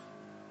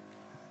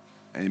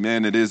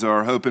Amen. It is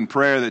our hope and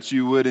prayer that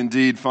you would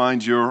indeed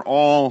find your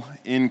all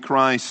in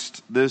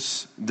Christ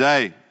this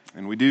day.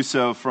 And we do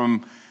so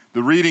from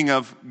the reading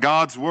of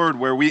God's Word,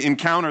 where we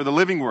encounter the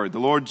living Word, the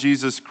Lord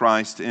Jesus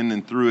Christ, in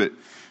and through it.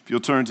 If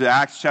you'll turn to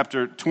Acts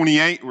chapter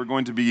 28, we're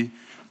going to be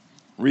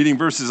reading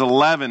verses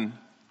 11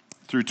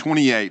 through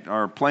 28.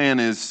 Our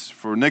plan is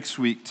for next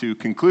week to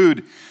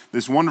conclude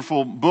this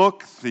wonderful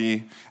book,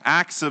 the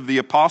Acts of the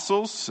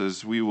Apostles,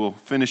 as we will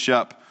finish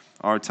up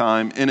our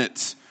time in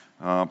it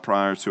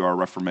prior to our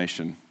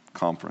Reformation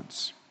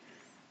conference.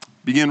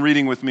 Begin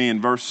reading with me in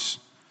verse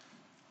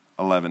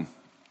 11.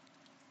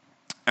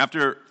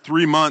 After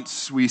 3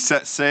 months, we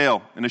set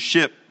sail in a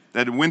ship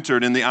that had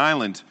wintered in the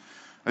island,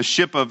 a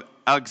ship of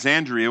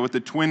Alexandria with the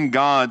twin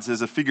gods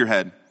as a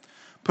figurehead.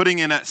 Putting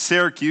in at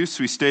Syracuse,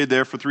 we stayed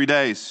there for 3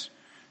 days.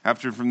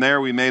 From there,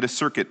 we made a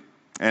circuit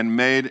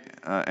and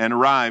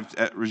arrived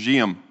at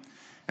Rhegium.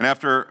 And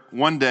after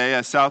 1 day,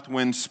 a south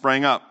wind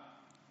sprang up.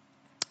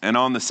 And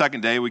on the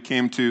second day, we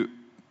came to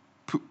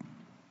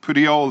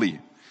Puteoli.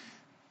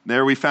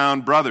 There we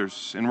found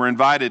brothers and were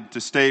invited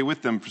to stay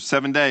with them for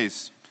 7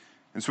 days.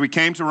 And so we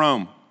came to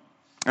Rome.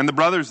 And the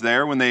brothers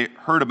there, when they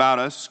heard about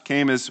us,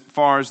 came as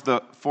far as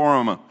the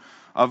Forum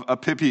of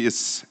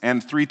Appius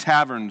and 3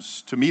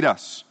 taverns to meet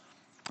us.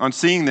 On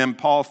seeing them,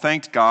 Paul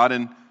thanked God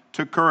and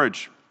took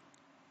courage.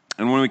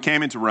 And when we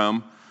came into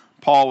Rome,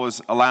 Paul was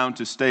allowed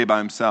to stay by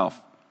himself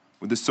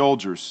with the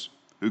soldiers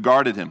who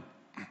guarded him.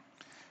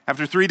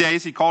 After 3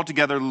 days, he called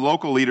together the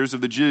local leaders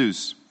of the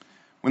Jews.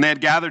 When they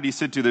had gathered, he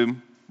said to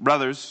them,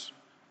 "Brothers,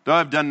 though I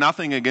have done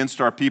nothing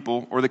against our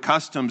people or the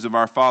customs of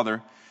our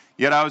father,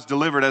 yet I was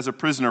delivered as a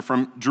prisoner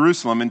from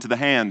Jerusalem into the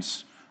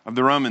hands of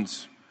the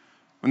Romans.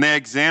 When they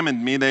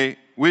examined me, they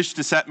wished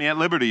to set me at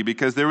liberty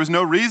because there was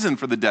no reason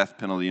for the death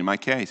penalty in my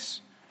case.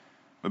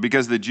 But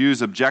because the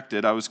Jews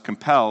objected, I was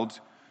compelled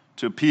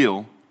to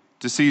appeal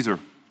to Caesar,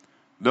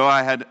 though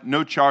I had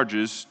no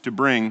charges to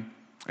bring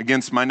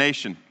against my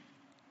nation.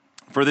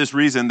 For this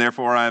reason,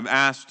 therefore, I have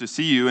asked to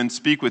see you and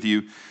speak with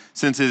you,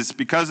 since it is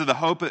because of the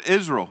hope of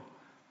Israel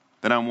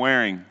that I'm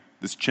wearing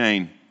this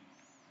chain."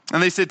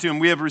 And they said to him,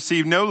 "We have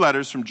received no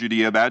letters from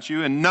Judea about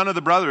you, and none of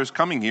the brothers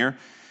coming here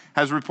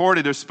has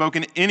reported or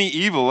spoken any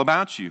evil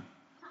about you.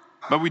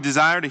 But we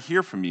desire to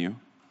hear from you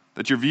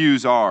that your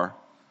views are,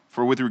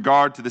 for with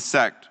regard to the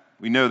sect,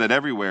 we know that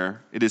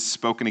everywhere it is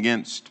spoken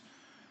against."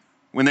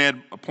 When they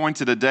had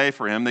appointed a day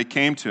for him, they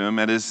came to him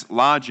at his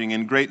lodging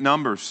in great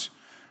numbers.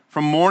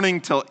 From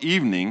morning till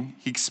evening,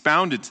 he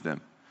expounded to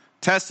them,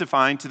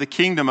 testifying to the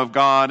kingdom of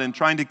God and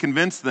trying to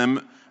convince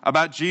them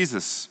about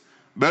Jesus,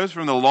 both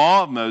from the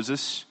law of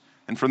Moses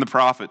and from the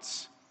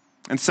prophets.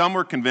 And some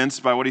were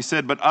convinced by what he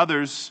said, but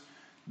others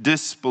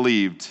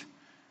disbelieved.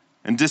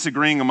 And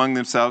disagreeing among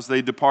themselves,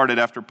 they departed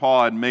after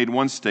Paul had made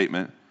one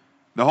statement.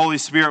 "The Holy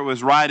Spirit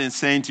was right in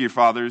saying to your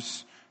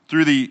fathers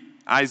through the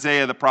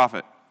Isaiah the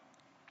prophet,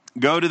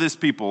 'Go to this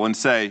people and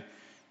say,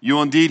 you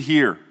will indeed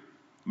hear,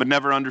 but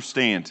never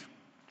understand.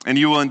 And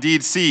you will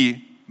indeed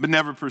see, but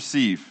never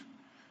perceive.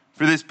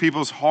 For this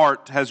people's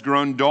heart has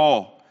grown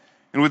dull,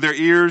 and with their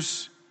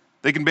ears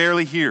they can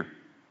barely hear,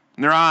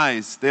 and their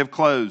eyes they have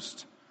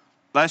closed,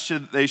 lest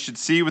they should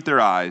see with their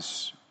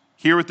eyes,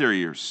 hear with their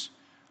ears,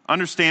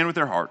 understand with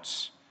their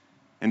hearts,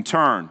 and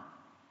turn,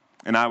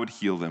 and I would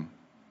heal them.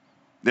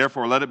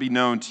 Therefore let it be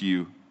known to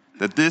you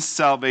that this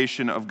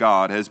salvation of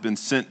God has been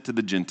sent to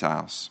the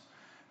Gentiles.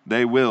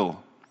 They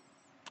will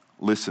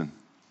listen.'"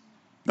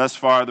 Thus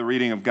far, the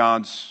reading of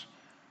God's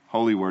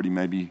holy word. You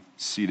may be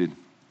seated.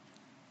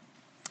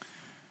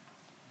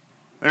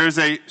 There's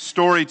a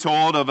story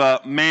told of a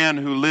man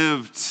who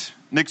lived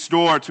next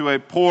door to a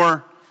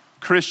poor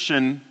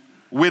Christian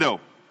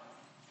widow.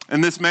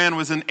 And this man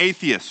was an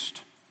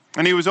atheist.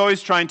 And he was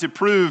always trying to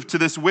prove to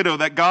this widow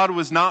that God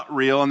was not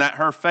real and that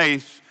her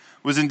faith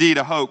was indeed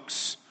a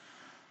hoax.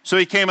 So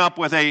he came up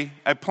with a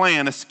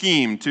plan, a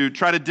scheme to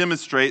try to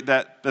demonstrate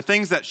that the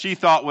things that she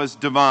thought was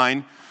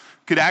divine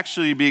could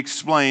actually be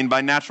explained by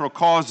natural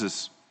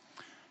causes.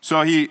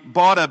 So he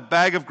bought a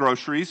bag of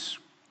groceries,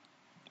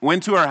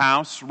 went to her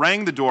house,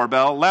 rang the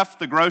doorbell, left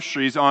the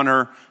groceries on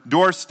her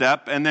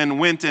doorstep, and then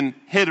went and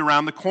hid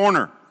around the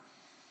corner.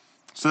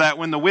 So that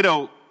when the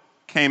widow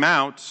came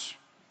out,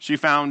 she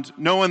found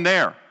no one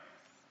there,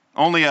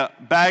 only a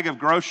bag of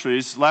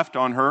groceries left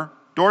on her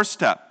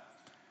doorstep.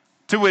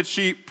 To which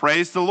she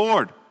praised the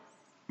Lord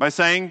by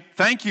saying,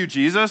 thank you,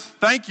 Jesus,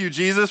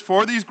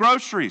 for these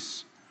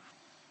groceries."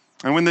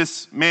 And when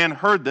this man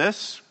heard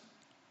this,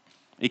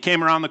 he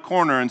came around the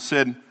corner and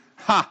said,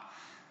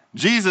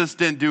 Jesus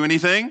didn't do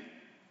anything.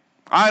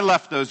 I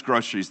left those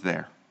groceries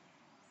there.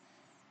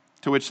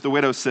 To which the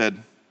widow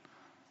said,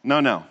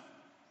 No.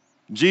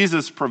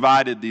 Jesus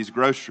provided these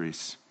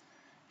groceries.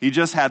 He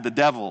just had the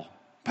devil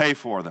pay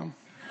for them.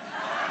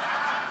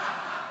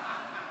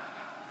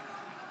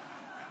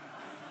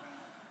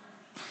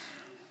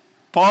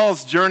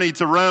 Paul's journey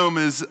to Rome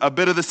is a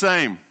bit of the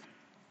same.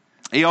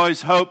 He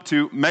always hoped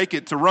to make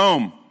it to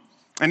Rome,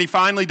 and he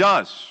finally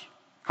does.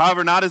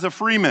 However, not as a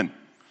freeman,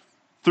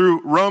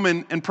 through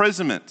Roman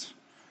imprisonment.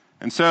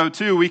 And so,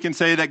 too, we can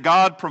say that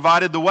God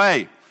provided the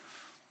way,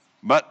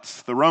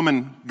 but the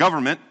Roman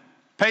government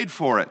paid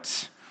for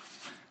it.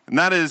 And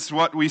that is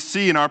what we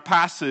see in our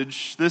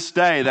passage this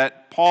day,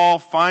 that Paul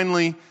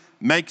finally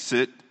makes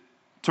it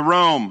to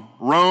Rome.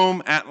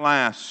 Rome at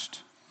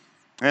last.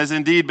 It has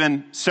indeed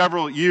been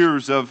several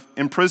years of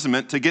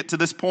imprisonment to get to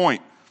this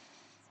point.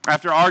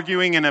 After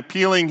arguing and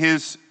appealing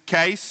his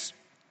case,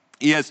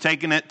 he has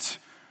taken it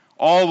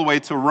all the way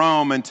to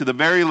Rome and to the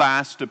very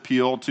last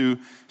appeal to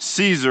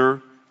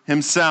Caesar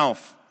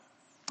himself,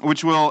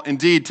 which will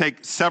indeed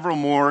take several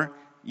more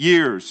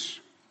years.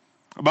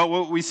 But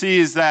what we see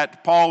is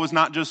that Paul was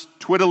not just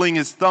twiddling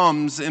his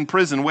thumbs in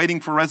prison, waiting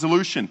for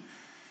resolution.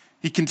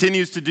 He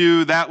continues to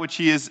do that which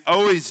he has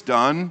always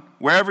done,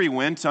 wherever he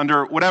went,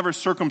 under whatever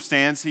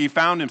circumstance he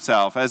found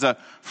himself. As a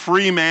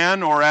free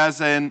man or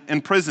as an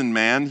imprisoned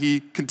man,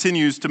 he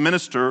continues to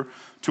minister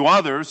to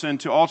others and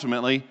to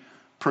ultimately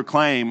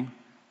proclaim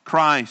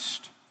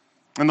Christ.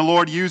 And the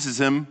Lord uses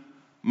him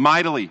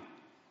mightily,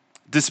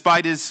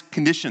 despite his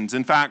conditions.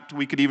 In fact,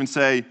 we could even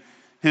say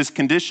his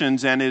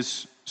conditions and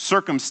his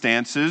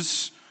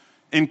circumstances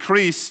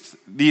increased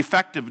the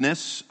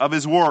effectiveness of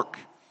his work.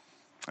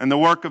 And the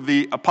work of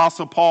the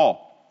Apostle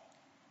Paul,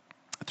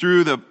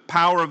 through the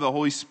power of the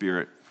Holy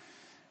Spirit,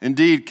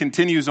 indeed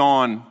continues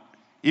on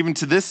even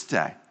to this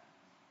day.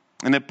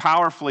 And it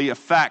powerfully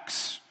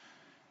affects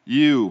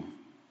you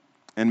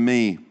and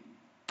me.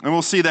 And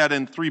we'll see that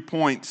in 3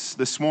 points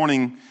this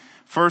morning.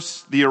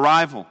 First, the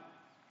arrival.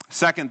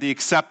 Second, the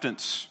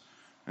acceptance.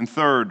 And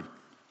third,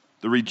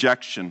 the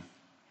rejection.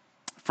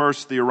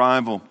 First, the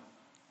arrival.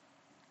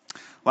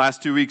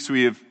 Last 2 weeks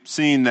we have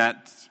seen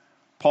that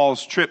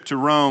Paul's trip to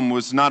Rome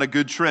was not a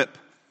good trip.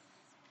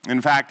 In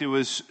fact, it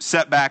was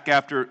setback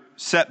after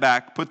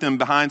setback, put them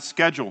behind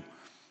schedule.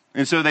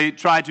 And so they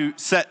tried to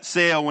set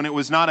sail when it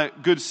was not a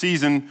good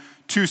season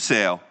to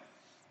sail.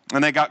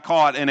 And they got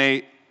caught in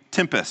a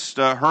tempest,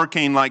 a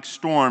hurricane-like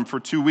storm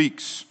for 2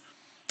 weeks,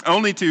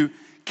 only to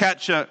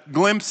catch a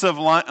glimpse of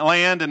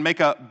land and make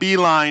a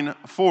beeline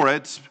for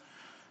it.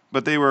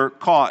 But they were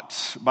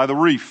caught by the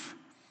reef,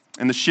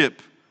 and the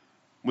ship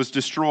was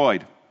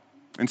destroyed.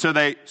 And so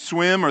they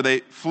swim or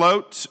they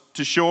float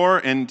to shore,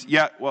 and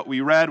yet what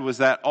we read was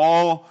that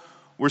all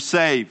were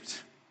saved,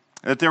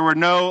 that there were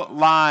no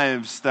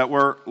lives that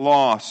were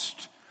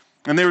lost.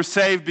 And they were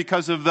saved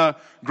because of the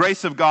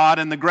grace of God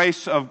and the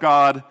grace of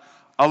God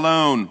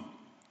alone.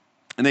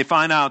 And they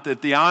find out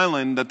that the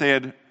island that they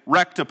had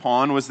wrecked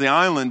upon was the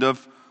island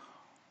of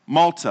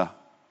Malta.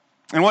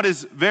 And what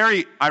is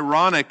very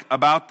ironic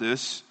about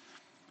this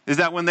is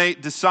that when they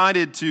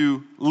decided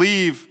to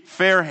leave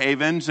Fair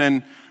Havens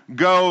and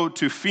go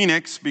to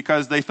Phoenix,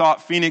 because they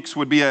thought Phoenix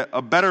would be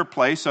a better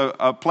place,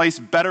 a place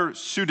better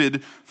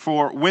suited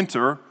for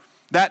winter,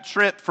 that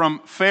trip from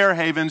Fair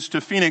Havens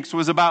to Phoenix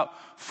was about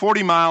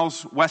 40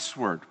 miles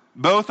westward,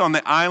 both on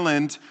the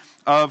island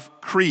of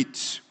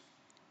Crete.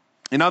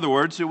 In other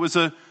words, it was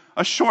a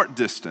short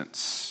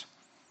distance,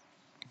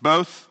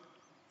 both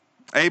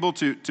able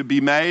to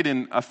be made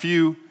in a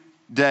few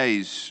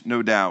days,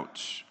 no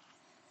doubt.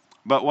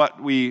 But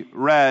what we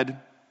read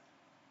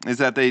is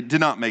that they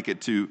did not make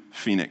it to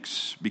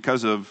Phoenix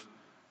because of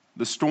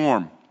the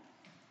storm.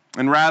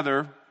 And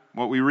rather,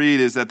 what we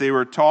read is that they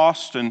were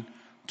tossed and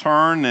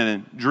turned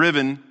and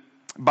driven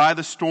by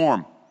the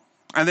storm.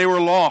 And they were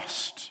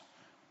lost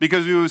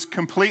because it was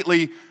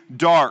completely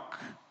dark.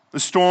 The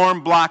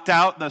storm blocked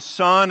out the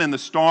sun and the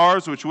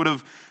stars, which would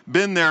have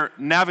been their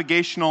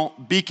navigational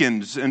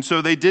beacons. And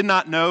so they did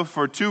not know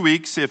for 2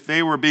 weeks if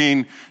they were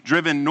being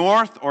driven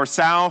north or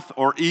south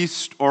or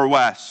east or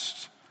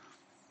west.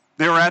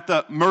 They were at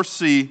the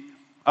mercy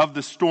of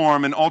the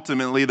storm and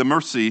ultimately the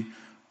mercy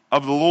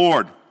of the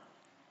Lord.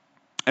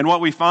 And what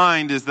we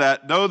find is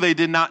that though they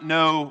did not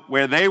know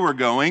where they were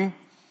going,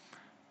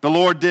 the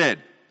Lord did.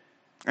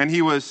 And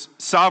he was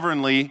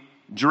sovereignly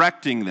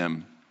directing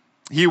them.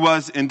 He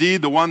was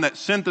indeed the one that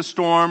sent the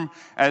storm,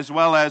 as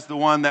well as the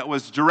one that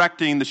was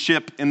directing the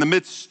ship in the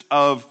midst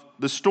of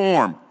the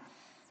storm.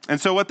 And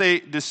so what they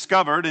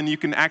discovered, and you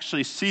can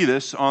actually see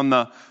this on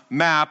the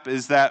map,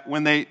 is that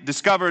when they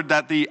discovered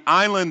that the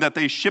island that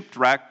they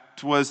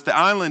shipwrecked was the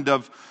island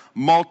of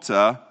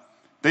Malta,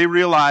 they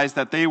realized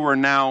that they were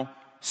now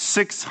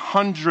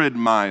 600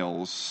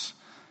 miles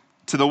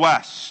to the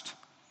west.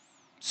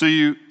 So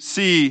you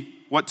see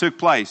what took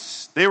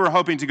place. They were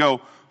hoping to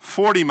go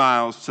 40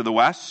 miles to the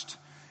west.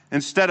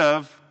 Instead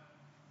of,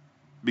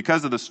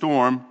 because of the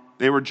storm,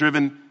 they were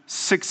driven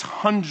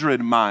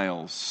 600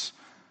 miles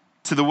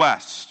to the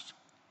west.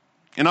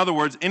 In other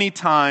words, any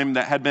time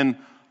that had been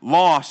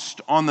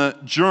lost on the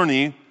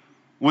journey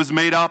was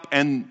made up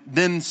and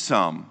then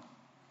some.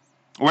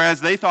 Whereas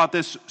they thought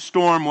this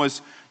storm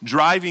was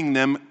driving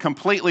them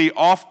completely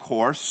off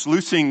course,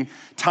 losing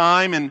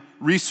time and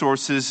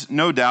resources,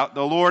 no doubt,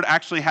 the Lord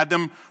actually had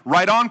them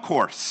right on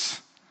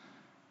course.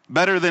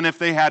 Better than if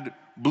they had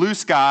blue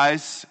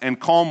skies and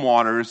calm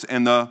waters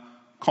and the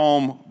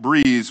calm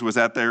breeze was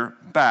at their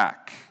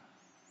back.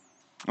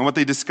 And what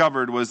they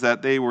discovered was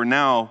that they were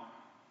now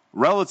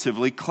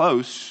relatively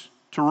close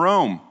to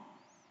Rome.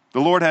 The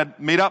Lord had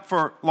made up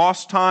for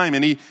lost time,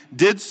 and he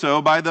did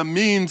so by the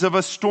means of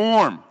a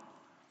storm.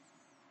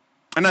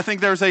 And I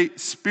think there's a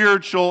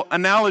spiritual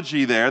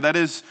analogy there that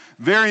is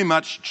very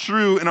much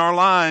true in our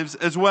lives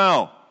as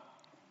well.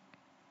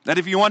 That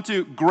if you want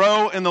to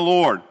grow in the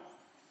Lord,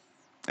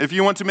 if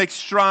you want to make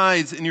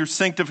strides in your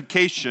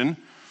sanctification,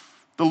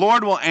 the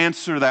Lord will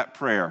answer that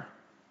prayer.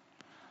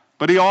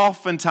 But he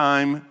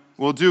oftentimes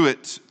will do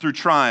it through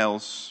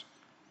trials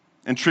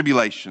and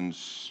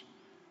tribulations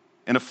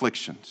and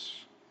afflictions.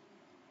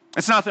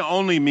 It's not the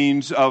only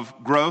means of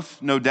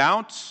growth, no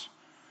doubt,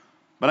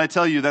 but I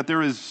tell you that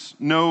there is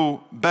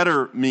no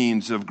better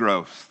means of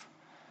growth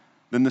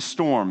than the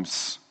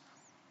storms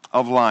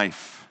of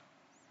life.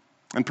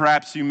 And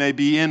perhaps you may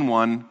be in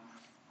one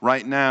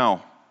right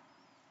now.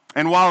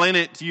 And while in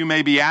it, you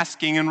may be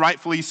asking, and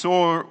rightfully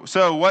so,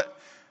 what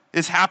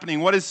is happening?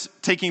 What is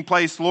taking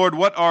place? Lord,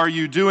 what are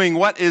you doing?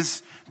 What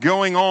is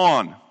going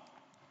on?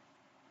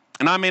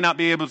 And I may not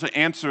be able to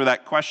answer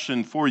that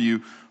question for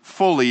you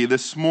fully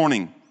this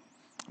morning,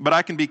 but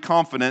I can be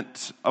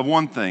confident of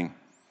one thing,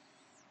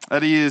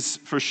 that he is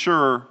for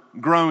sure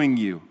growing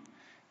you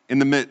in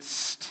the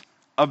midst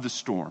of the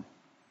storm,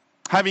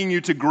 having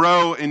you to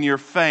grow in your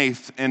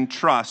faith and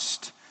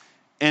trust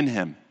in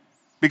him,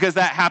 because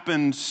that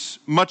happens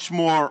much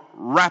more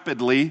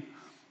rapidly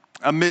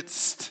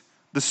amidst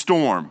the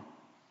storm.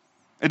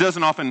 It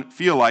doesn't often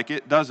feel like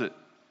it, does it?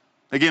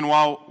 Again,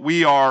 while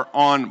we are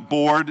on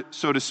board,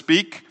 so to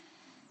speak,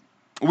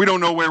 we don't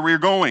know where we're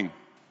going.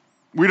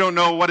 We don't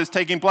know what is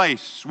taking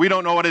place. We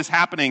don't know what is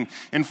happening.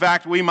 In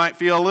fact, we might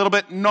feel a little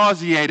bit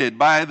nauseated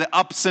by the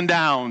ups and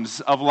downs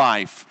of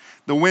life,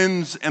 the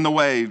winds and the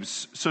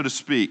waves, so to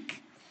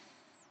speak.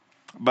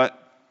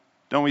 But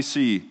don't we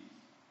see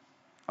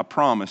a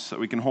promise that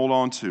we can hold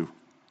on to?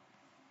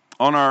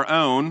 On our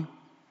own,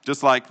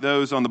 just like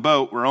those on the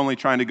boat, we're only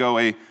trying to go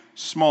a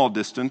small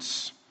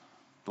distance.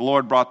 The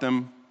Lord brought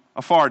them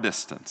a far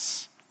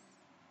distance.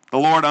 The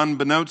Lord,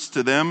 unbeknownst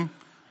to them,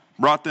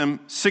 brought them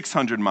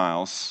 600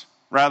 miles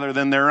rather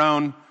than their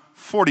own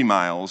 40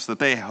 miles that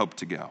they hoped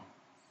to go.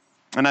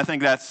 And I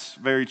think that's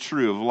very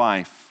true of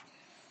life.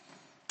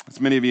 As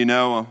many of you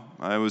know,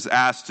 I was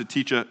asked to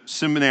teach a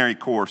seminary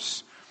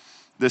course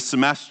this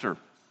semester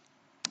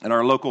at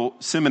our local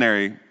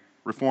seminary,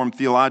 Reformed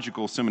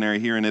Theological Seminary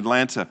here in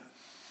Atlanta.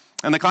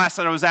 And the class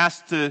that I was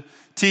asked to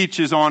teach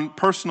is on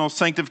personal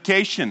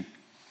sanctification.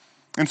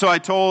 And so I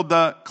told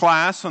the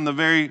class on the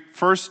very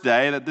first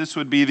day that this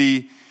would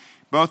be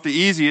both the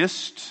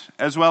easiest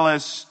as well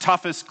as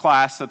toughest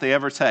class that they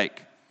ever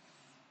take.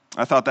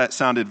 I thought that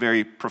sounded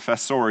very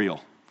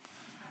professorial.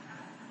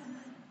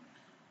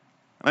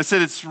 And I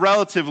said it's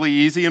relatively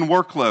easy in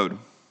workload.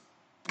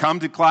 Come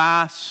to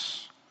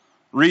class,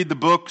 read the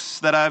books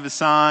that I've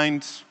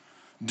assigned,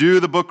 do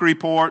the book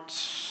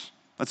reports.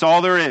 That's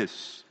all there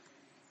is.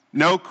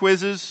 No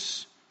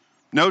quizzes,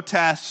 no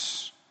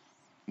tests,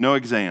 no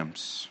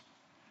exams.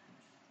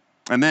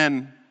 And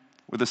then,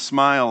 with a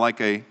smile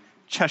like a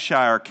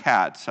Cheshire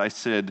cat, I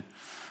said,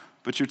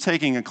 but you're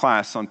taking a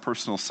class on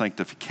personal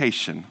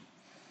sanctification.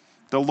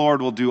 The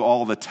Lord will do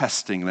all the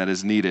testing that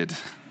is needed.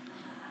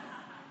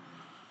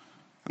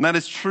 And that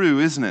is true,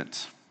 isn't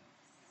it?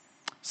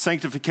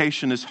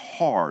 Sanctification is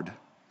hard.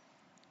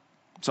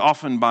 It's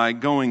often by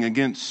going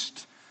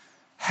against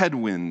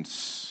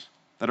headwinds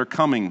that are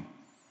coming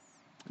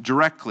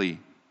directly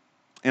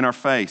in our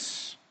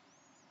face.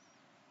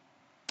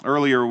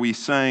 Earlier we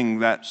sang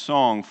that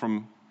song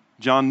from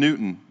John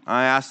Newton,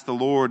 I asked the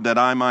Lord that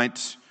I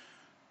might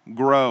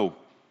grow.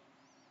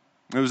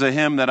 It was a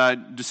hymn that I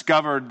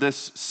discovered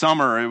this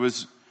summer. It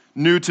was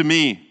new to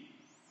me.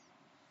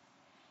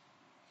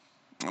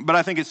 But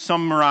I think it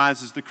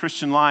summarizes the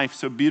Christian life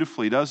so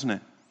beautifully, doesn't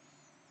it?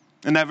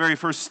 In that very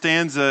first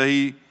stanza,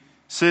 he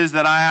says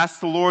that I asked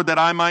the Lord that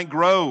I might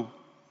grow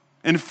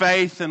in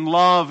faith and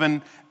love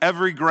and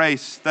every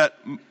grace, that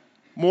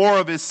more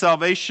of his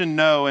salvation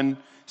know and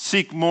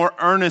seek more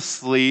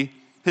earnestly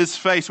his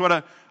face.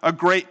 What a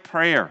great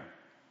prayer.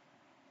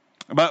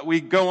 But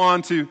we go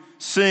on to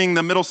sing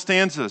the middle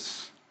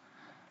stanzas.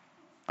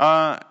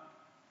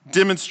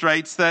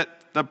 Demonstrates that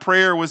the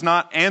prayer was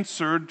not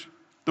answered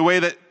the way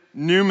that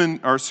Newton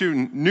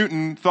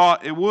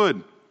thought it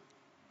would.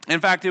 In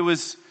fact, it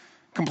was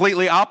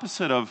completely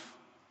opposite of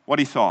what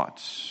he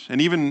thought,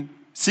 and even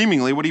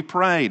seemingly what he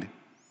prayed.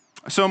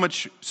 So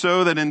much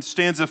so that in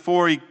stanza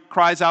 4 he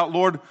cries out,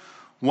 Lord,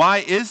 why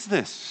is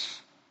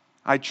this?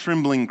 I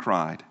trembling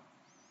cried.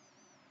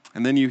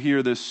 And then you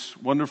hear this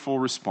wonderful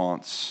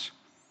response.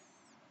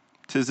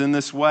 'Tis in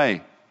this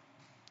way,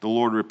 the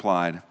Lord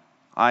replied,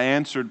 I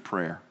answered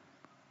prayer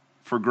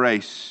for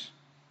grace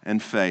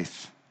and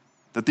faith,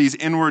 that these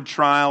inward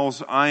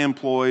trials I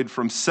employed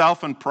from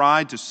self and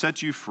pride to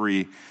set you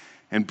free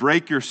and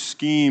break your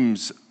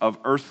schemes of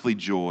earthly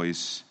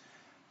joys,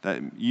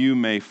 that you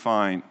may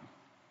find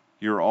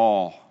your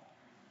all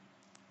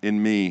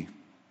in me.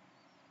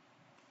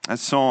 That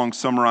song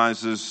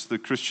summarizes the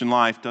Christian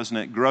life, doesn't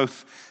it?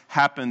 Growth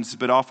happens,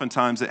 but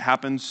oftentimes it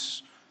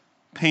happens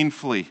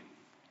painfully.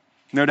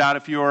 No doubt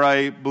if you are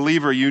a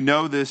believer, you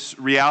know this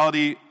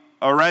reality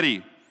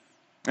already.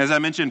 As I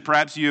mentioned,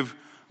 perhaps you've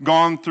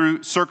gone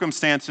through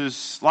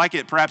circumstances like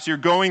it. Perhaps you're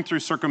going through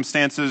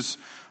circumstances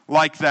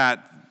like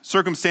that.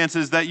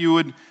 Circumstances that you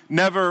would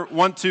never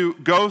want to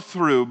go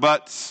through,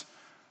 but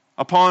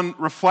upon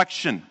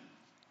reflection,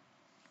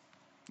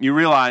 you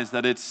realize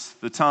that it's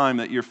the time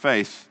that your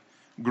faith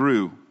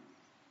grew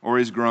or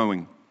is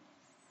growing,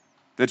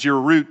 that your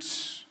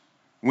roots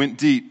went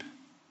deep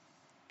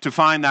to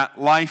find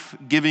that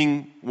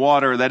life-giving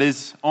water that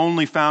is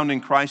only found in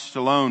Christ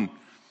alone.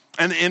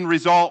 And the end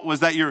result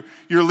was that your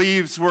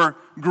leaves were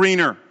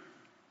greener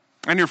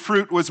and your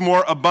fruit was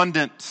more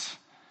abundant.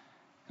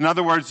 In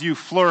other words, you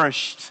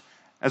flourished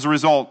as a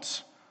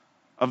result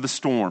of the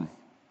storm.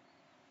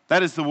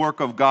 That is the work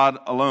of God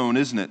alone,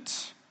 isn't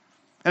it?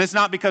 And it's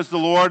not because the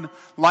Lord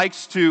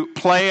likes to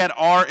play at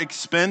our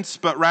expense,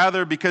 but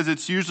rather because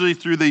it's usually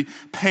through the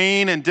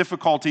pain and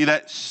difficulty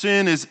that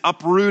sin is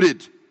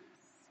uprooted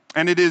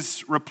and it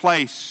is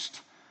replaced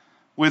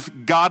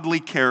with godly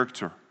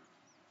character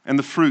and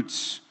the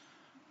fruits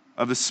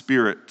of the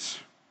Spirit.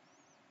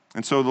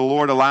 And so the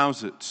Lord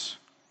allows it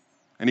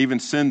and even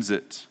sends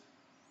it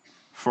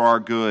for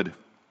our good.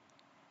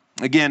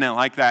 Again,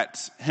 like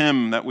that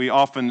hymn that we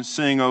often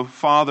sing, "O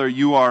Father,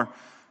 you are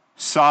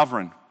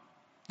sovereign,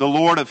 the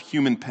Lord of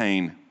human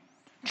pain,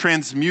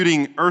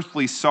 transmuting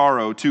earthly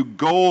sorrow to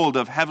gold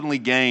of heavenly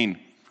gain,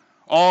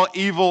 all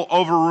evil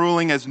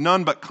overruling as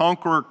none but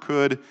conqueror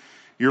could.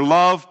 Your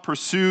love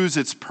pursues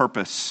its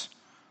purpose,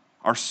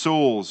 our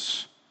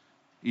soul's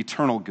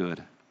eternal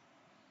good."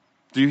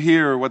 Do you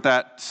hear what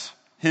that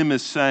hymn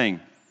is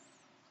saying?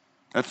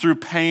 That through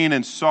pain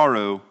and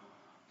sorrow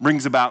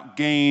brings about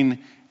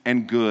gain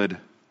and good.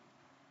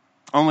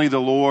 Only the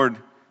Lord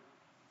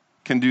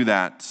can do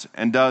that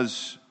and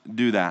does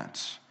do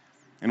that.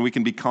 And we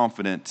can be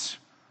confident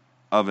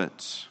of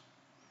it.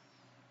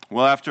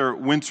 Well, after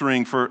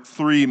wintering for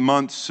 3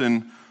 months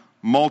in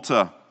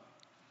Malta,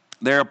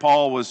 there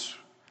Paul was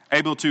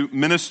able to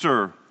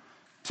minister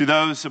to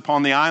those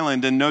upon the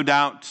island and no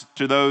doubt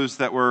to those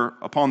that were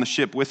upon the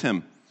ship with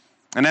him.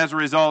 And as a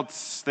result,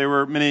 there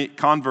were many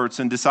converts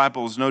and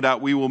disciples. No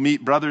doubt we will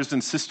meet brothers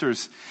and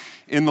sisters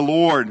in the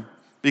Lord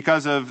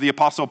because of the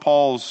Apostle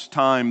Paul's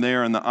time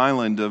there in the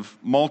island of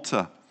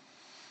Malta.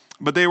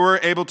 But they were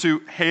able to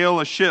hail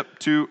a ship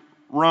to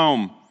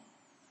Rome.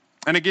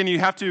 And again, you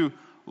have to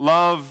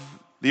love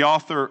the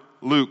author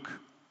Luke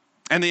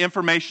and the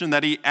information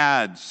that he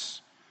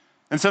adds.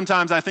 And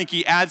sometimes I think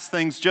he adds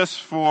things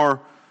just for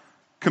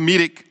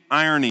comedic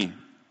irony.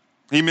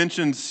 He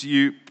mentions,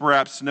 you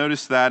perhaps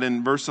noticed that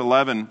in verse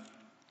 11,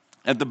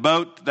 at the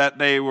boat that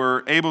they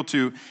were able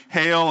to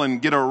hail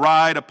and get a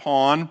ride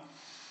upon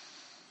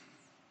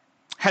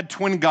had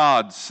twin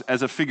gods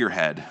as a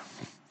figurehead,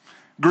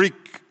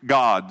 Greek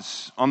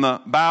gods on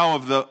the bow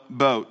of the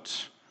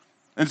boat.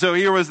 And so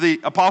here was the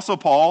Apostle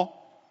Paul,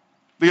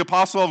 the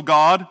apostle of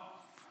God,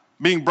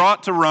 being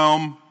brought to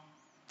Rome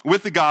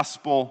with the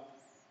gospel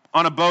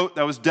on a boat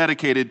that was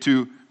dedicated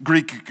to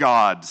Greek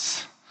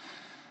gods.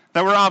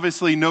 That were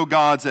obviously no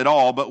gods at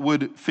all, but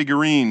wood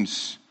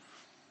figurines.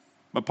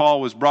 But Paul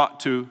was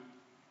brought to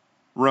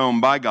Rome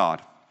by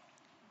God,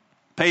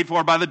 paid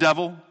for by the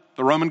devil,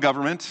 the Roman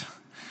government,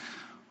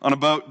 on a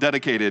boat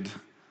dedicated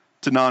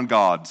to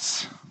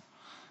non-gods.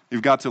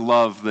 You've got to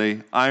love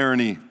the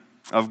irony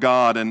of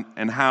God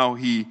and how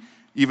he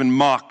even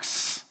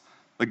mocks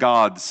the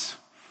gods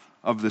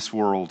of this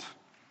world.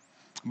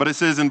 But it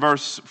says in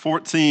verse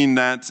 14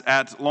 that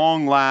at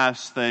long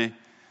last they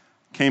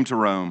came to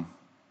Rome.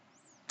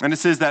 And it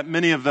says that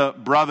many of the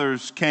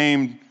brothers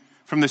came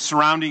from the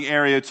surrounding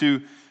area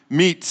to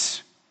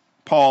meet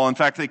Paul. In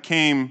fact, they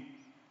came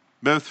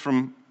both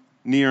from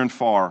near and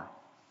far.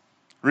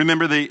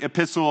 Remember, the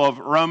epistle of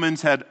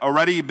Romans had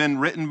already been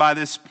written by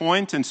this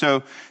point, and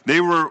so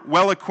they were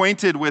well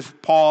acquainted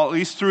with Paul, at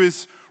least through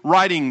his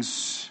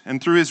writings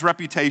and through his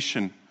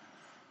reputation.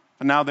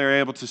 But now they're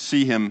able to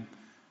see him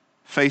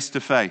face to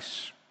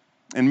face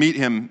and meet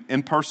him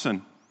in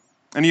person.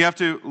 And you have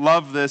to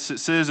love this. It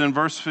says in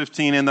verse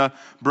 15, and the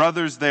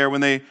brothers there,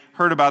 when they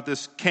heard about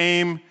this,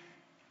 came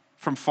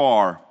from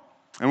far.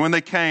 And when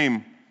they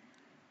came,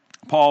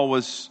 Paul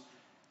was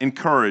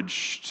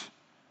encouraged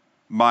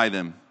by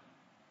them.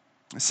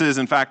 It says,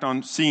 in fact,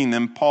 on seeing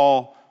them,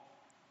 Paul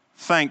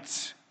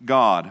thanked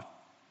God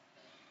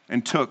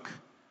and took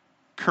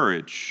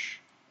courage.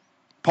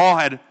 Paul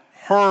had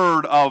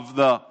heard of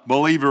the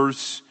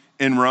believers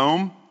in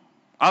Rome,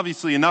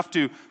 obviously enough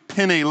to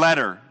pen a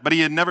letter, but he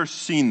had never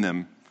seen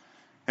them.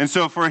 And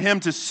so for him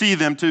to see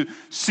them, to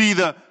see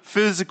the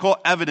physical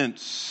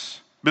evidence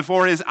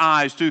before his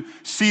eyes, to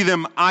see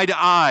them eye to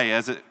eye,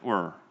 as it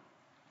were,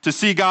 to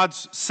see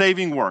God's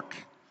saving work,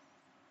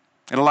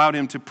 it allowed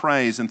him to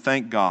praise and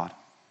thank God.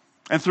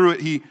 And through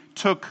it, he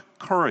took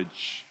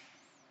courage,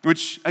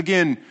 which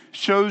again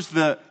shows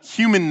the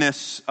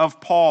humanness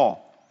of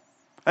Paul.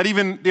 That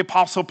even the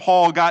Apostle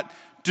Paul got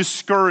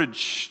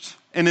discouraged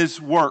in his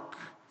work.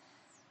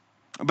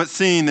 But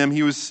seeing them,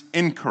 he was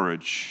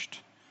encouraged.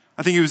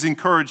 I think he was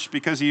encouraged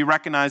because he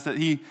recognized that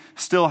he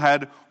still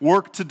had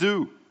work to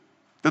do.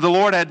 that the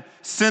Lord had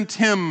sent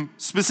him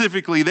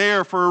specifically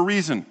there for a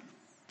reason,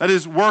 that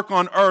his work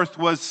on earth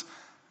was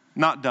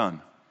not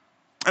done.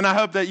 And I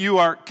hope that you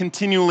are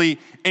continually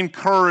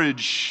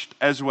encouraged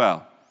as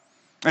well.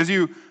 As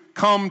you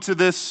come to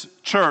this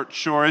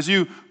church, or as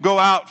you go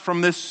out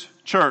from this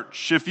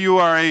church, if you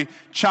are a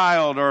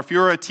child, or if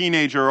you're a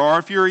teenager, or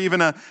if you're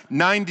even a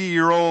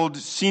 90-year-old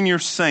senior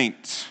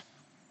saint,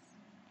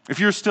 if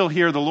you're still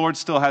here, the Lord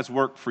still has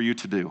work for you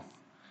to do.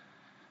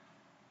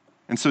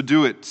 And so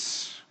do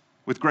it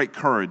with great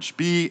courage.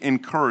 Be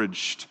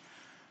encouraged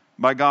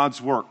by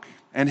God's work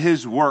and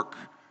his work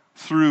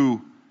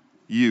through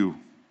you.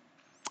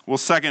 Well,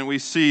 second, we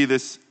see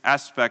this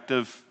aspect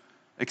of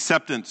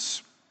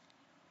acceptance.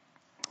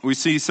 We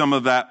see some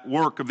of that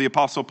work of the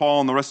Apostle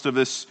Paul in the rest of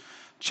this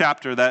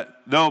chapter,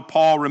 that though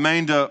Paul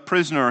remained a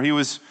prisoner, he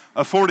was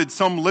afforded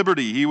some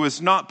liberty. He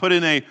was not put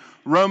in a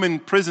Roman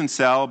prison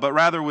cell, but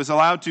rather was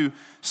allowed to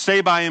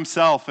stay by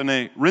himself in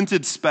a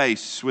rented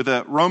space with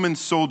a Roman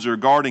soldier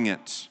guarding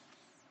it.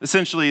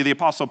 Essentially, the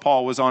Apostle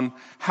Paul was on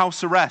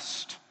house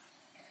arrest.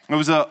 It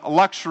was a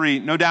luxury,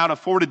 no doubt,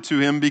 afforded to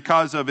him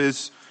because of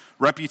his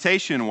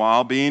reputation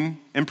while being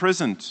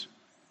imprisoned.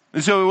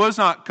 And so it was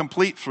not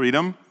complete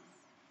freedom.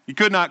 He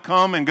could not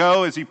come and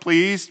go as he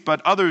pleased,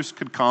 but others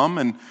could come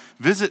and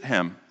visit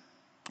him.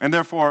 And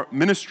therefore,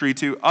 ministry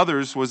to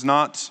others was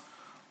not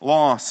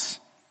loss.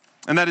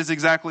 And that is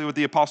exactly what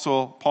the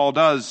Apostle Paul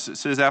does. It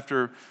says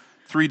after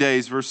 3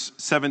 days, verse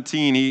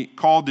 17, he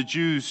called the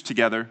Jews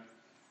together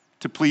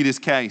to plead his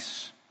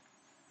case.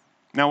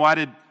 Now, why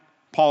did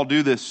Paul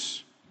do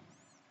this?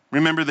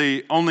 Remember,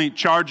 the only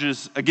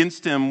charges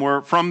against him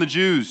were from the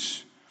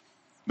Jews.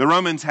 The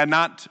Romans had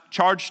not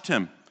charged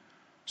him.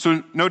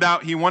 So no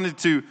doubt he wanted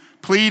to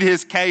plead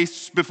his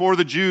case before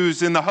the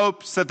Jews in the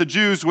hopes that the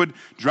Jews would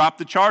drop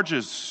the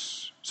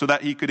charges so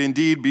that he could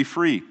indeed be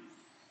free.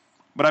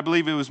 But I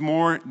believe it was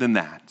more than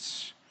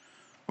that.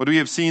 What we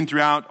have seen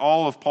throughout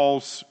all of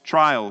Paul's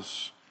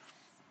trials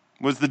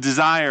was the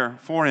desire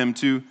for him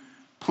to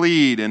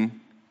plead and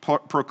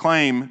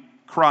proclaim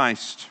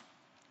Christ.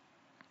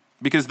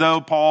 Because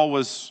though Paul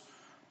was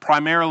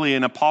primarily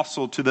an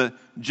apostle to the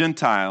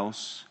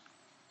Gentiles,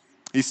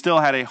 he still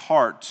had a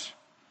heart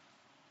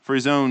for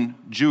his own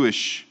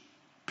Jewish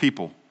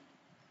people.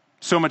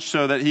 So much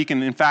so that he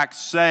can in fact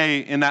say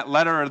in that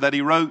letter that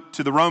he wrote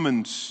to the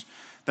Romans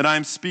that I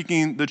am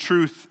speaking the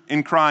truth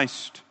in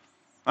Christ.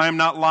 I am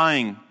not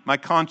lying. My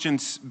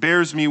conscience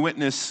bears me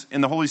witness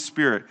in the Holy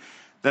Spirit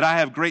that I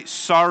have great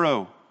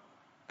sorrow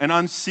and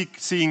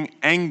unceasing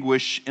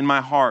anguish in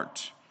my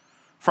heart.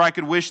 For I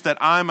could wish that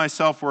I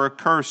myself were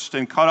accursed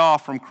and cut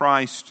off from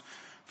Christ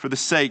for the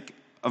sake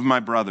of my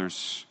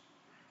brothers,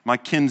 my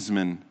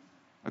kinsmen,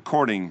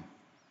 according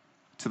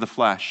to the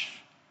flesh.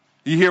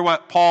 You hear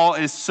what Paul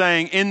is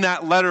saying in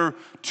that letter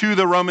to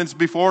the Romans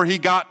before he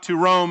got to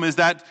Rome, is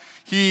that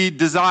he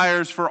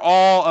desires for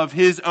all of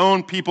his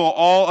own people,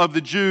 all of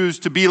the Jews,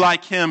 to be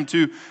like him,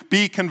 to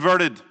be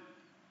converted.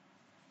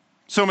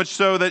 So much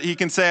so that he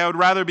can say, I would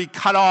rather be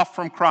cut off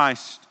from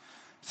Christ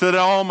so that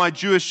all my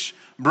Jewish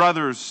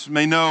brothers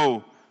may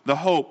know the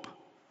hope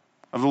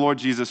of the Lord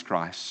Jesus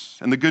Christ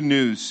and the good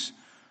news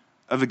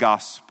of the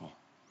gospel.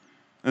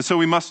 And so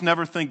we must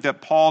never think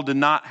that Paul did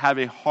not have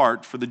a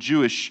heart for the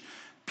Jewish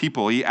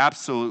people. He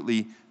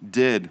absolutely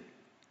did.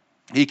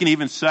 He can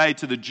even say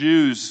to the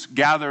Jews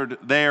gathered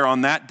there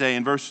on that day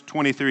in verse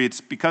 23,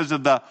 it's because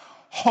of the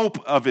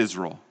hope of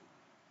Israel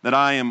that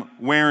I am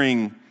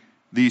wearing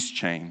these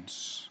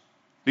chains.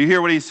 Do you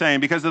hear what he's saying?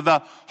 Because of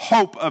the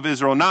hope of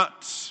Israel,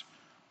 not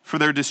for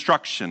their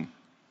destruction,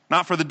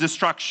 not for the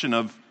destruction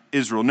of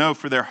Israel, no,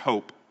 for their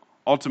hope.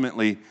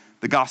 Ultimately,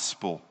 the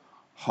gospel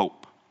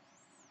hope.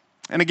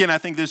 And again, I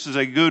think this is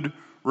a good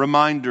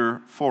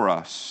reminder for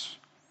us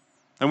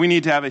that we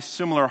need to have a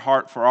similar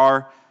heart for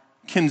our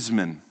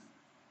kinsmen,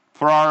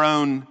 for our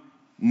own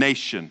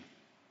nation.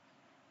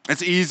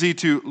 It's easy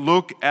to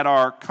look at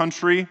our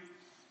country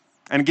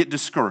and get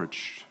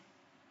discouraged.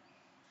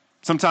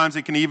 Sometimes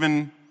it can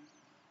even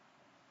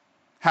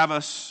have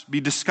us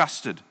be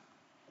disgusted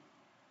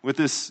with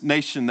this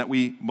nation that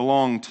we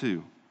belong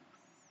to.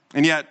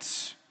 And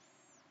yet,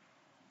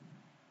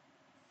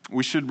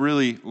 we should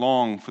really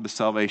long for the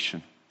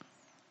salvation,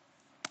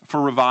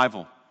 for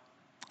revival,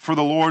 for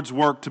the Lord's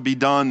work to be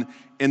done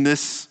in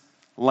this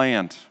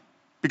land.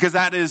 Because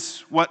that is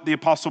what the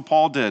Apostle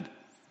Paul did,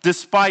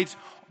 despite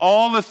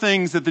all the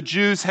things that the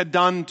Jews had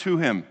done to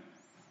him.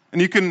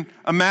 And you can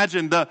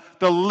imagine the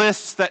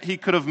lists that he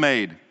could have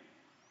made.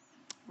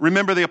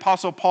 Remember, the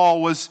Apostle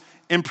Paul was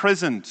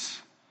imprisoned.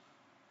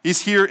 He's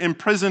here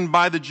imprisoned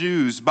by the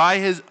Jews, by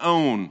his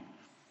own.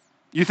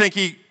 You think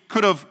he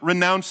could have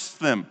renounced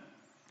them.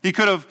 He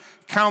could have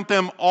counted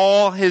them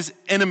all his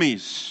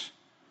enemies.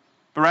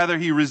 But rather,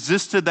 he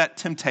resisted that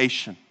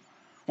temptation.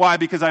 Why?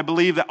 Because I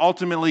believe that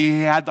ultimately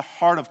he had the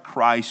heart of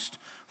Christ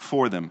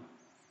for them.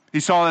 He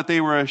saw that they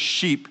were a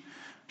sheep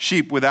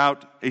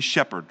without a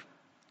shepherd,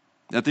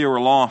 that they were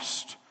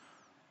lost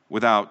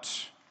without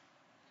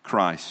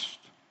Christ.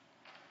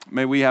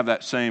 May we have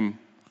that same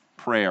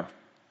prayer,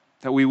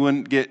 that we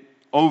wouldn't get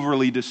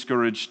overly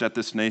discouraged at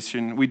this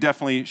nation. We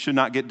definitely should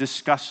not get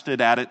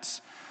disgusted at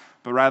it,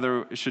 but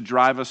rather it should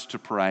drive us to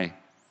pray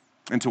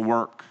and to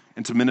work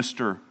and to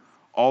minister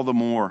all the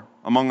more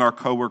among our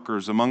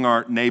coworkers, among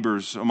our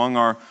neighbors, among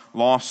our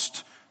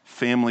lost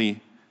family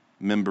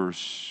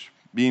members.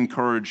 Be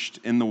encouraged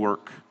in the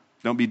work.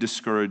 Don't be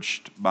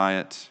discouraged by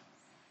it.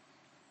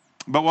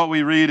 But what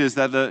we read is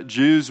that the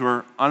Jews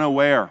were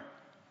unaware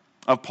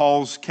of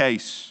Paul's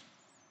case.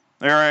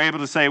 They are able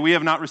to say, we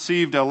have not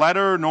received a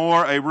letter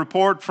nor a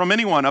report from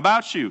anyone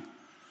about you.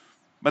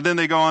 But then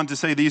they go on to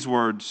say these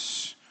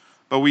words,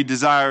 but we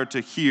desire to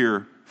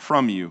hear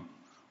from you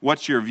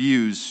what your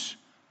views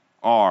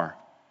are.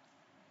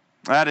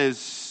 That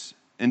is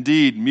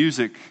indeed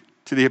music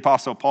to the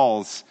Apostle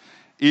Paul's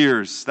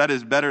ears. That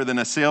is better than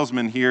a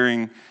salesman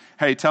hearing,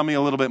 hey, tell me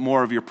a little bit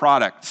more of your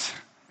product.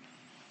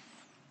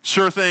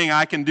 Sure thing,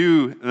 I can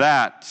do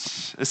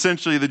that.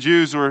 Essentially, the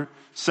Jews were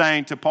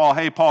saying to Paul,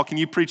 hey, Paul, can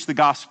you preach the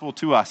gospel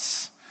to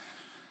us?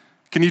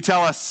 Can you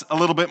tell us a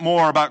little bit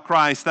more about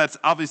Christ? That's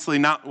obviously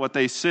not what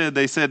they said.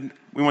 They said,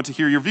 we want to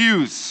hear your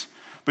views.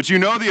 But you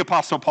know the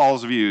Apostle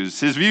Paul's views.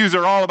 His views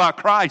are all about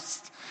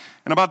Christ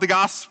and about the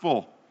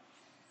gospel.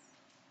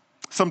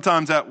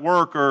 Sometimes at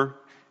work or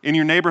in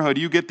your neighborhood,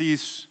 you get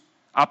these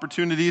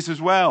opportunities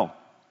as well.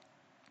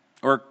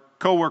 Or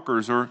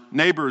coworkers or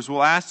neighbors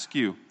will ask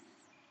you,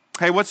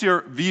 hey, what's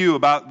your view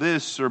about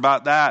this or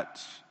about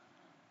that?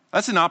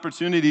 That's an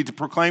opportunity to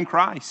proclaim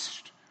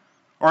Christ,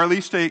 or at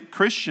least a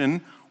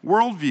Christian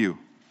worldview.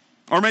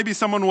 Or maybe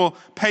someone will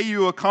pay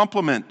you a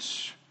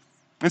compliment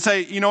and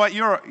say, you know what,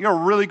 you're a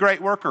really great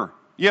worker.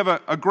 You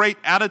have a great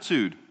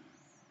attitude.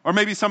 Or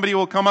maybe somebody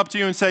will come up to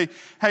you and say,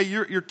 hey,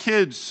 your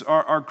kids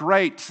are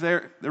great.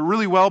 They're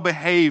really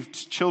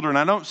well-behaved children.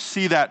 I don't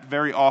see that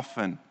very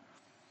often.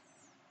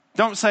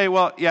 Don't say,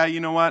 well, yeah, you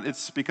know what,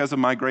 it's because of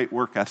my great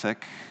work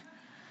ethic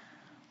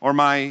or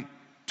my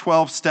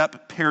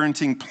 12-step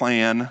parenting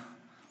plan.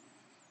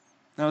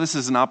 Now, this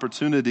is an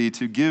opportunity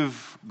to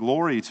give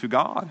glory to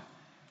God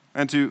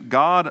and to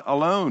God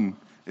alone.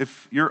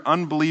 If your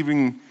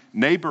unbelieving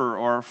neighbor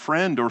or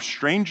friend or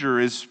stranger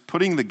is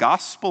putting the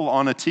gospel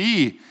on a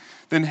tee,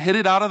 then hit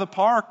it out of the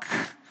park.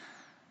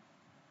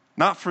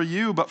 Not for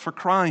you, but for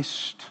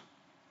Christ.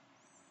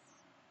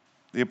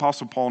 The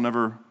Apostle Paul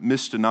never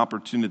missed an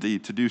opportunity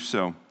to do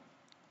so.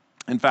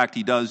 In fact,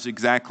 he does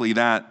exactly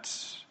that.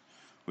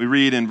 We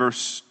read in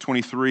verse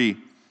 23,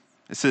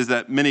 it says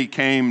that many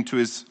came to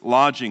his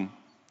lodging,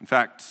 in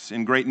fact,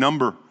 in great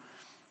number.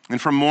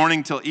 And from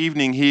morning till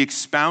evening, he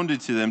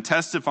expounded to them,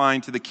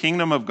 testifying to the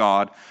kingdom of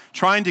God,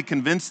 trying to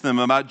convince them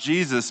about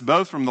Jesus,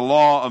 both from the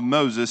law of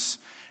Moses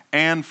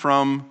and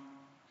from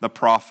the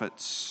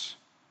prophets.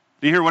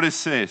 Do you hear what it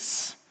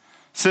says?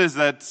 It says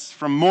that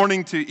from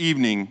morning to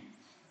evening,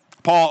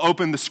 Paul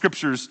opened the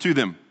scriptures to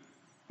them,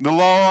 the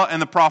law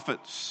and the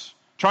prophets,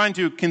 trying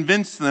to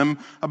convince them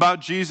about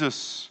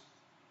Jesus.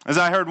 As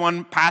I heard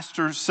one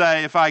pastor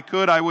say, if I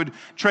could, I would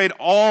trade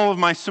all of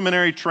my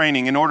seminary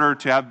training in order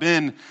to have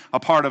been a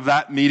part of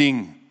that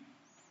meeting,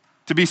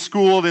 to be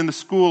schooled in the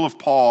school of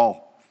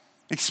Paul,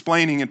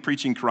 explaining and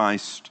preaching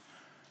Christ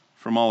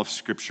from all of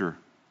Scripture.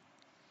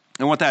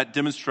 And what that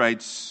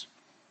demonstrates,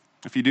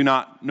 if you do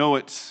not know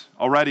it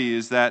already,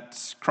 is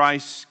that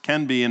Christ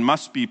can be and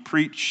must be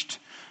preached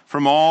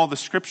from all the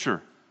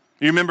Scripture.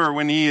 You remember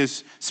when he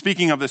is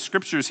speaking of the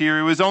Scriptures here,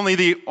 it was only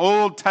the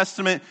Old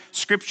Testament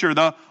Scripture,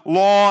 the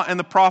law and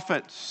the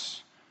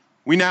prophets.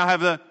 We now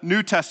have the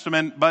New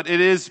Testament, but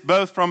it is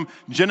both from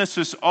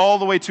Genesis all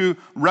the way to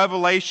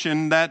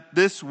Revelation that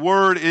this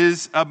word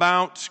is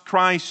about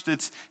Christ.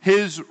 It's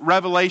his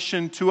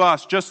revelation to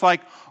us, just like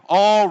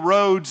all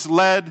roads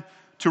led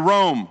to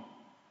Rome.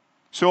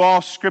 So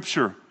all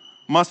Scripture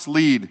must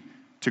lead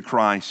to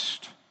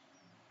Christ.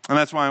 And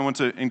that's why I want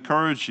to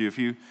encourage you, if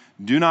you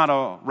do not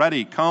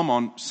already, come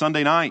on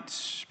Sunday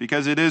nights,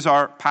 because it is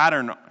our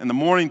pattern in the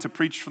morning to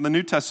preach from the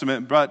New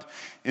Testament, but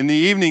in the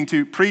evening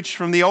to preach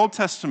from the Old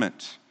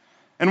Testament.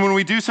 And when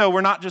we do so, we're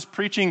not just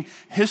preaching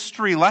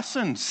history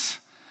lessons.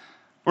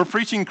 We're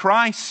preaching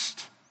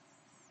Christ.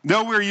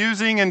 Though we're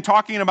using and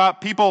talking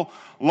about people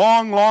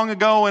long, long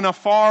ago in a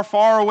far,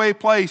 far away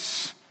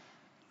place,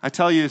 I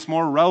tell you, it's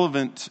more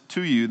relevant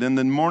to you than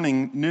the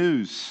morning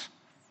news.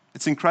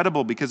 It's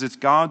incredible because it's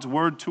God's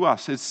word to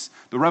us. It's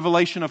the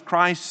revelation of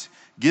Christ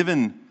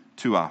given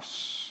to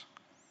us.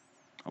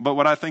 But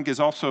what I think is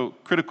also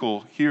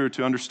critical here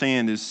to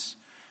understand is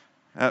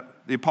that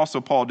the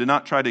Apostle Paul did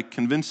not try to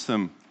convince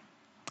them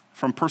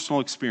from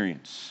personal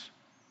experience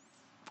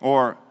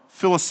or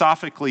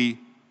philosophically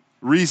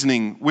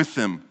reasoning with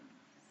them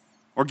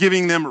or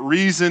giving them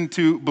reason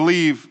to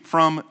believe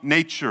from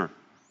nature.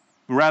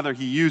 Rather,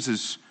 he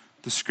uses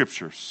the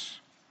Scriptures.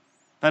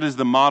 That is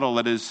the model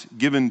that is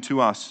given to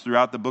us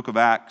throughout the book of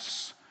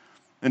Acts.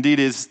 Indeed,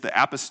 is the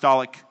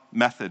apostolic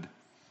method.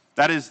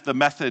 That is the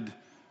method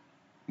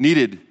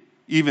needed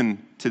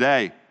even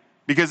today,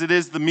 because it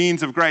is the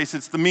means of grace.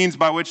 It's the means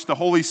by which the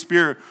Holy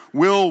Spirit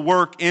will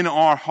work in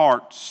our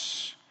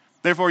hearts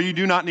Therefore, you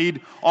do not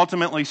need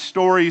ultimately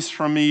stories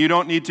from me. You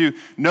don't need to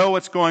know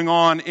what's going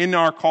on in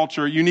our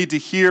culture. You need to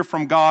hear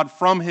from God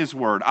from His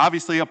Word,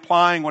 obviously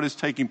applying what is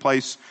taking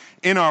place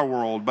in our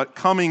world, but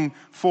coming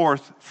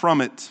forth from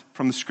it,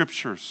 from the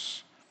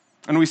Scriptures.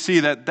 And we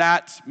see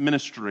that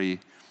ministry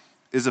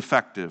is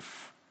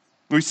effective.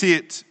 We see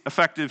it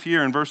effective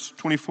here in verse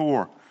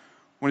 24,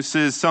 when it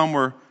says some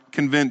were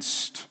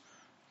convinced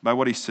by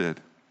what he said.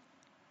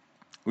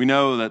 We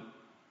know that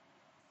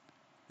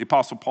the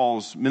Apostle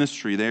Paul's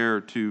ministry there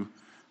to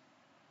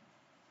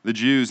the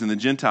Jews and the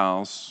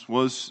Gentiles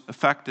was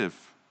effective.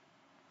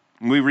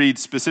 And we read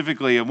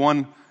specifically of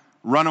one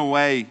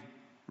runaway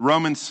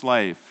Roman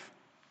slave,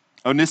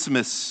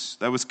 Onesimus,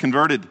 that was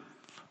converted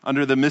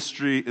under the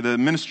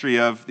ministry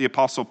of the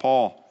Apostle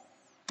Paul.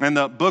 And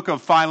the book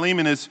of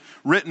Philemon is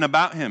written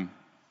about him.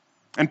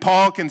 And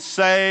Paul can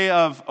say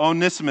of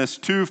Onesimus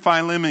to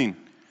Philemon,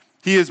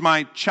 he is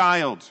my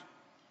child,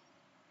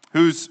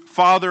 whose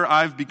father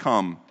I've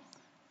become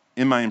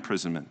in my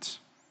imprisonment.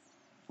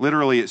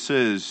 Literally it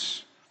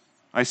says,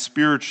 I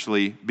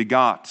spiritually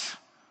begot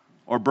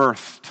or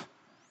birthed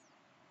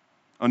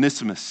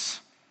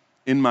Onesimus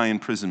in my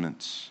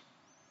imprisonment.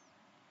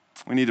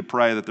 We need to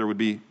pray that there would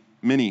be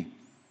many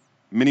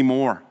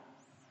more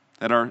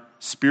that are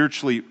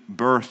spiritually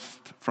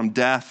birthed from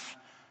death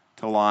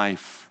to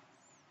life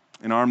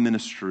in our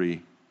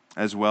ministry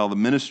as well, the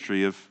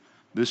ministry of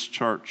this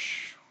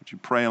church. Would you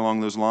pray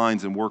along those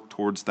lines and work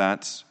towards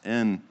that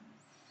end?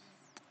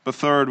 But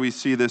third, we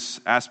see this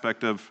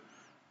aspect of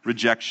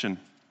rejection.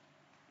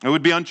 It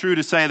would be untrue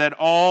to say that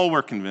all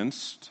were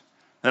convinced,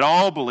 that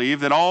all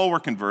believed, that all were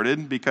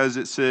converted, because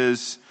it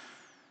says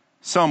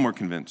some were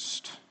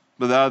convinced,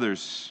 but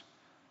others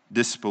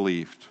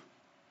disbelieved.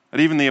 That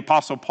even the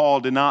Apostle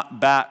Paul did not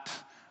bat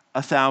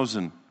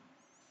 1,000.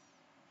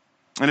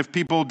 And if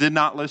people did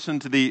not listen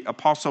to the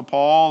Apostle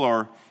Paul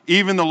or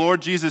even the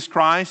Lord Jesus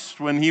Christ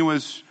when he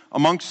was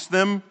amongst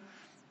them,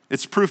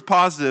 it's proof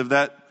positive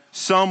that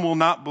some will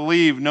not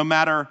believe no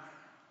matter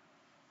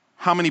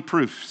how many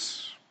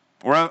proofs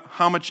or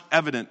how much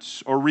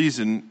evidence or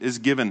reason is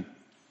given.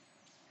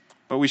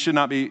 But we should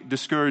not be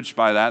discouraged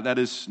by that. That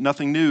is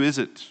nothing new, is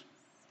it?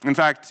 In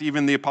fact,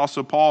 even the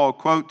Apostle Paul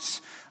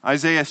quotes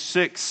Isaiah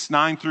 6,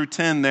 9 through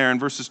 10 there in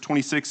verses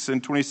 26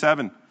 and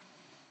 27,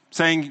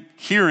 saying,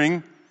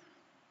 hearing,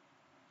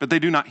 but they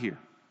do not hear.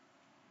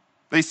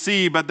 They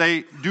see, but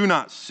they do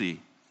not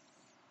see.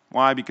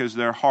 Why? Because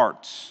their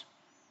hearts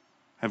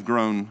have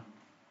grown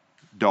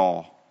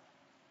dull.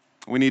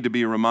 We need to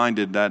be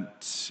reminded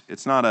that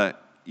it's not an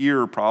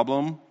ear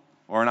problem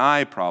or an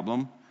eye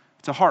problem,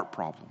 it's a heart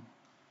problem.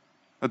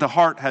 That the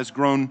heart has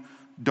grown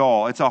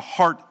dull. It's a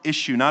heart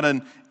issue, not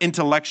an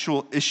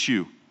intellectual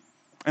issue.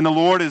 And the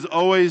Lord is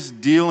always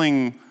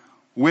dealing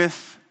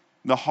with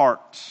the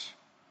heart.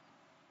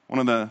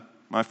 One of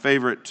my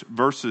favorite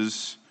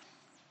verses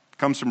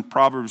comes from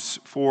Proverbs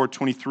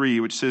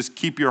 4:23, which says,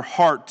 keep your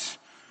heart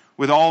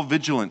with all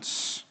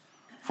vigilance,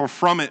 for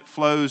from it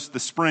flows the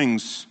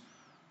springs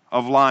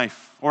of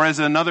life. Or as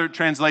another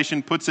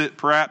translation puts it,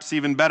 perhaps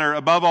even better,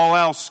 above all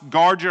else,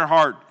 guard your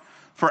heart,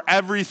 for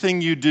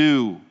everything you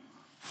do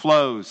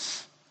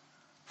flows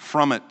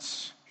from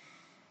it.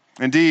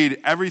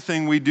 Indeed,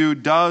 everything we do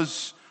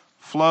does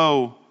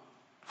flow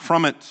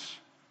from it.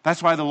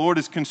 That's why the Lord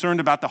is concerned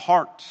about the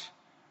heart.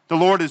 The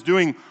Lord is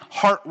doing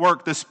heart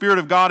work. The Spirit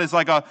of God is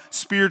like a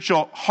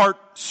spiritual heart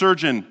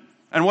surgeon.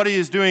 And what He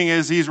is doing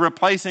is He's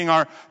replacing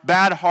our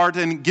bad heart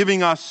and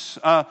giving us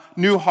a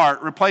new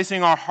heart,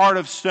 replacing our heart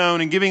of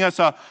stone and giving us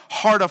a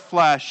heart of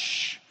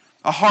flesh,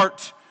 a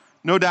heart,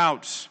 no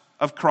doubt,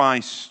 of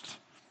Christ.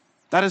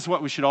 That is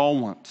what we should all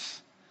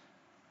want.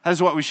 That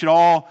is what we should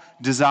all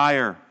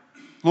desire.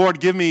 Lord,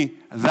 give me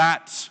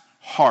that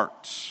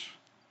heart.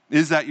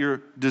 Is that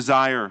your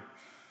desire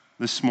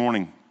this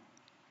morning?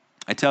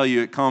 I tell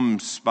you, it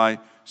comes by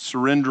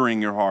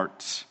surrendering your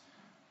heart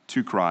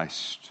to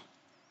Christ.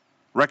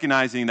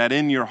 Recognizing that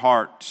in your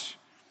heart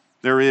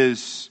there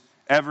is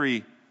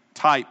every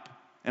type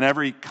and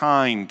every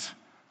kind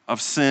of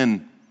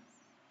sin.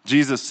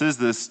 Jesus says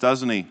this,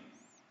 doesn't he?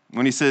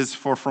 When he says,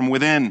 for from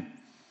within,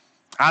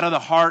 out of the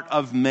heart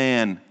of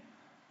man,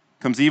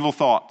 comes evil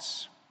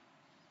thoughts,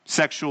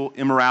 sexual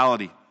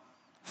immorality,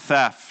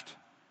 theft,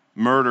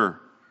 murder,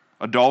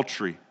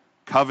 adultery,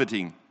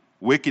 coveting,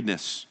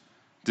 wickedness,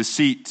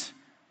 deceit,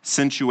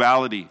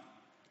 sensuality,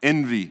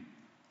 envy,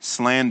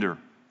 slander,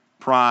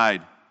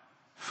 pride,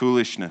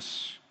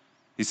 foolishness.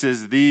 He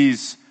says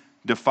these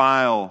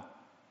defile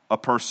a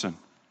person.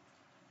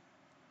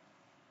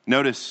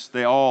 Notice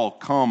they all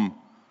come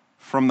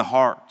from the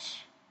heart.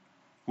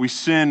 We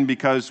sin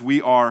because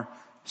we are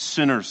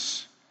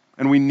sinners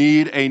and we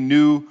need a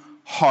new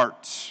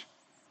heart.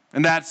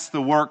 And that's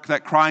the work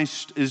that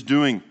Christ is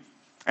doing.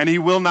 And He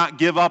will not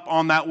give up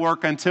on that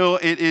work until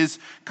it is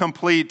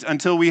complete,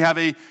 until we have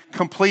a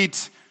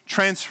complete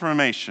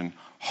transformation,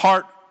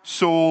 heart,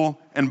 soul,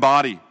 and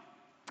body.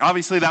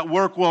 Obviously, that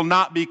work will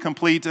not be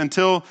complete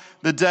until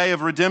the day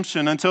of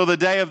redemption, until the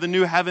day of the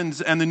new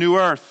heavens and the new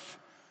earth.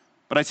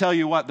 But I tell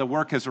you what, the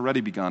work has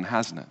already begun,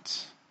 hasn't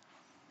it?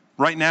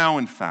 right now,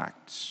 in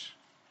fact.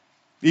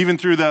 Even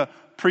through the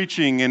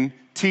preaching and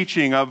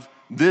teaching of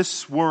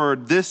this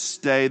word, this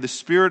day, the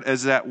Spirit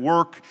is at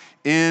work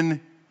in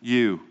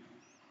you.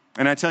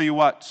 And I tell you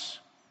what,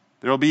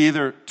 there will be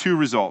either two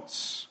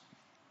results.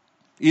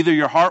 Either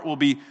your heart will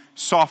be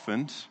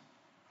softened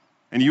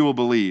and you will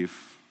believe,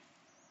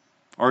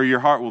 or your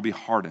heart will be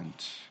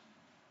hardened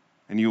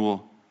and you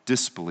will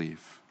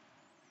disbelieve.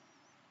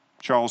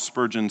 Charles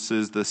Spurgeon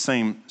says the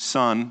same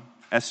sun,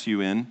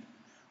 S-U-N,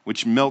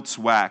 which melts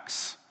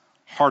wax,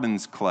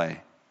 hardens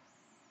clay.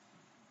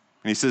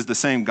 And he says the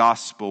same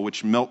gospel,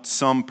 which melts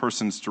some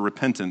persons to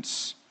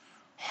repentance,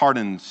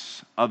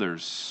 hardens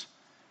others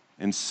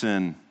in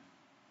sin.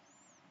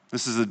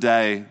 This is a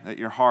day that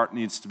your heart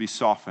needs to be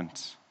softened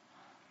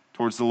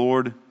towards the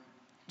Lord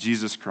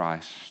Jesus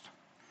Christ.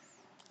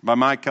 By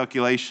my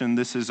calculation,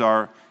 this is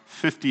our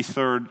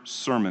 53rd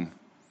sermon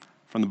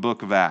from the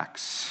book of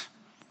Acts.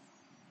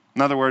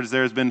 In other words,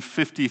 there has been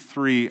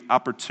 53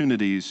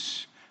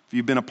 opportunities, if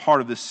you've been a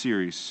part of this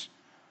series,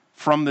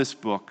 from this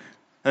book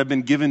that have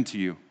been given to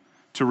you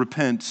to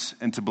repent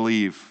and to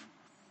believe.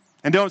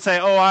 And don't say,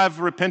 oh, I've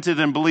repented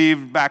and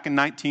believed back in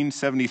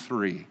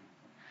 1973.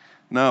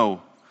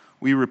 No,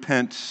 we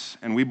repent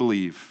and we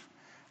believe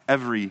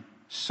every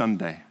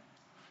Sunday.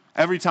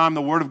 Every time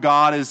the Word of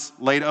God is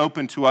laid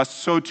open to us,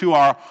 so too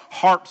our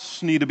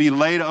hearts need to be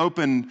laid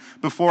open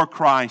before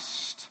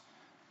Christ,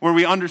 where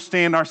we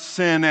understand our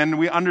sin and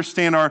we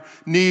understand our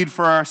need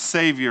for our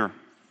Savior.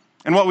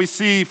 And what we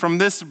see from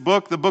this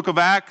book, the book of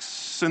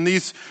Acts, and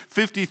these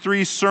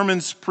 53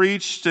 sermons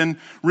preached, and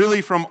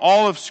really from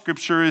all of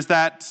Scripture, is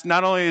that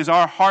not only is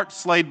our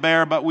hearts laid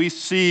bare, but we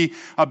see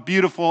a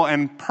beautiful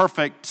and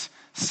perfect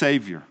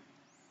Savior.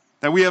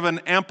 That we have an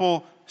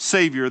ample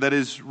Savior that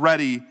is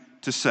ready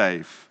to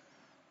save,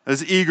 that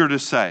is eager to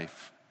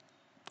save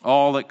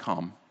all that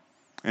come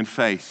in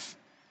faith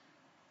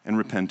and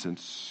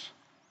repentance.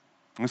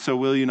 And so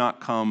will you not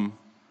come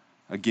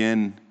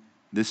again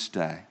this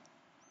day?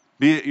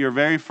 Be it your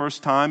very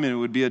first time, and it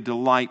would be a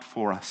delight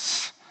for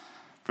us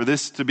for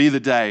this to be the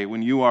day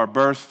when you are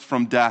birthed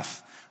from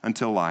death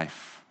until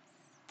life.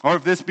 Or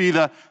if this be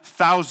the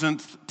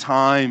 1,000th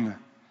time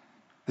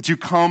that you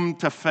come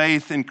to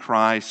faith in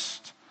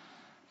Christ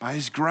by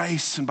His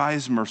grace and by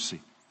His mercy,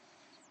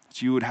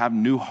 that you would have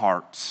new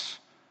hearts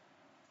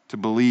to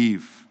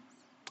believe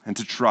and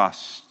to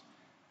trust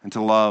and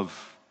to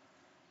love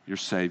your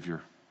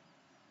Savior.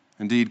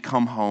 Indeed,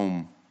 come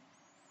home,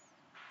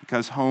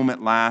 because home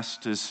at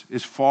last is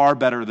far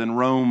better than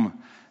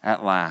Rome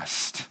at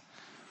last.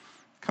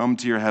 Come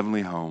to your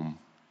heavenly home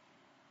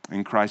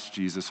in Christ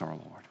Jesus our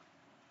Lord.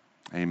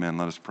 Amen.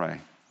 Let us pray.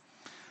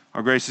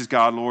 Our gracious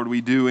God, Lord,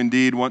 we do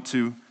indeed want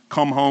to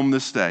come home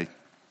this day.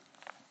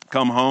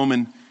 Come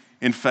home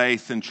in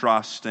faith and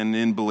trust and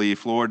in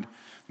belief. Lord,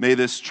 may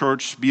this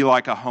church be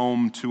like a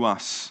home to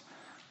us,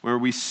 where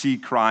we see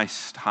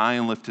Christ high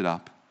and lifted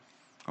up,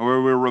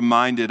 where we're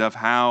reminded of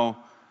how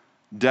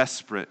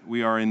desperate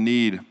we are in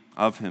need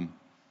of Him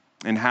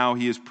and how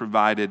He has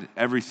provided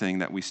everything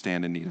that we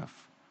stand in need of,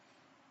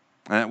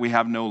 and that we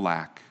have no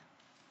lack,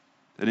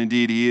 that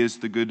indeed He is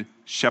the good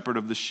shepherd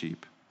of the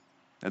sheep,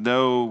 that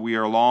though we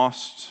are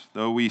lost,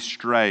 though we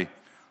stray,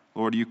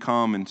 Lord, you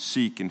come and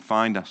seek and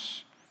find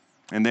us,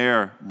 and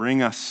there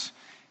bring us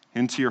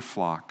into your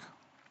flock.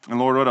 And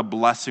Lord, what a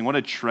blessing, what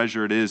a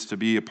treasure it is to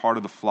be a part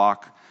of the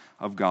flock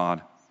of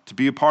God, to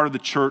be a part of the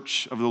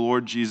church of the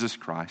Lord Jesus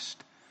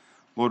Christ.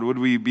 Lord, would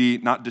we be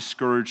not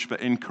discouraged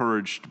but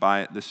encouraged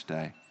by it this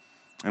day?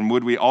 And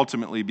would we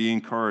ultimately be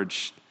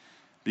encouraged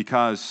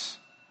because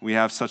we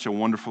have such a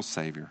wonderful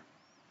Savior,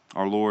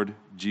 our Lord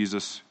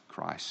Jesus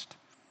Christ.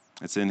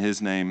 It's in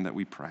His name that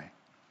we pray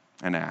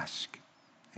and ask.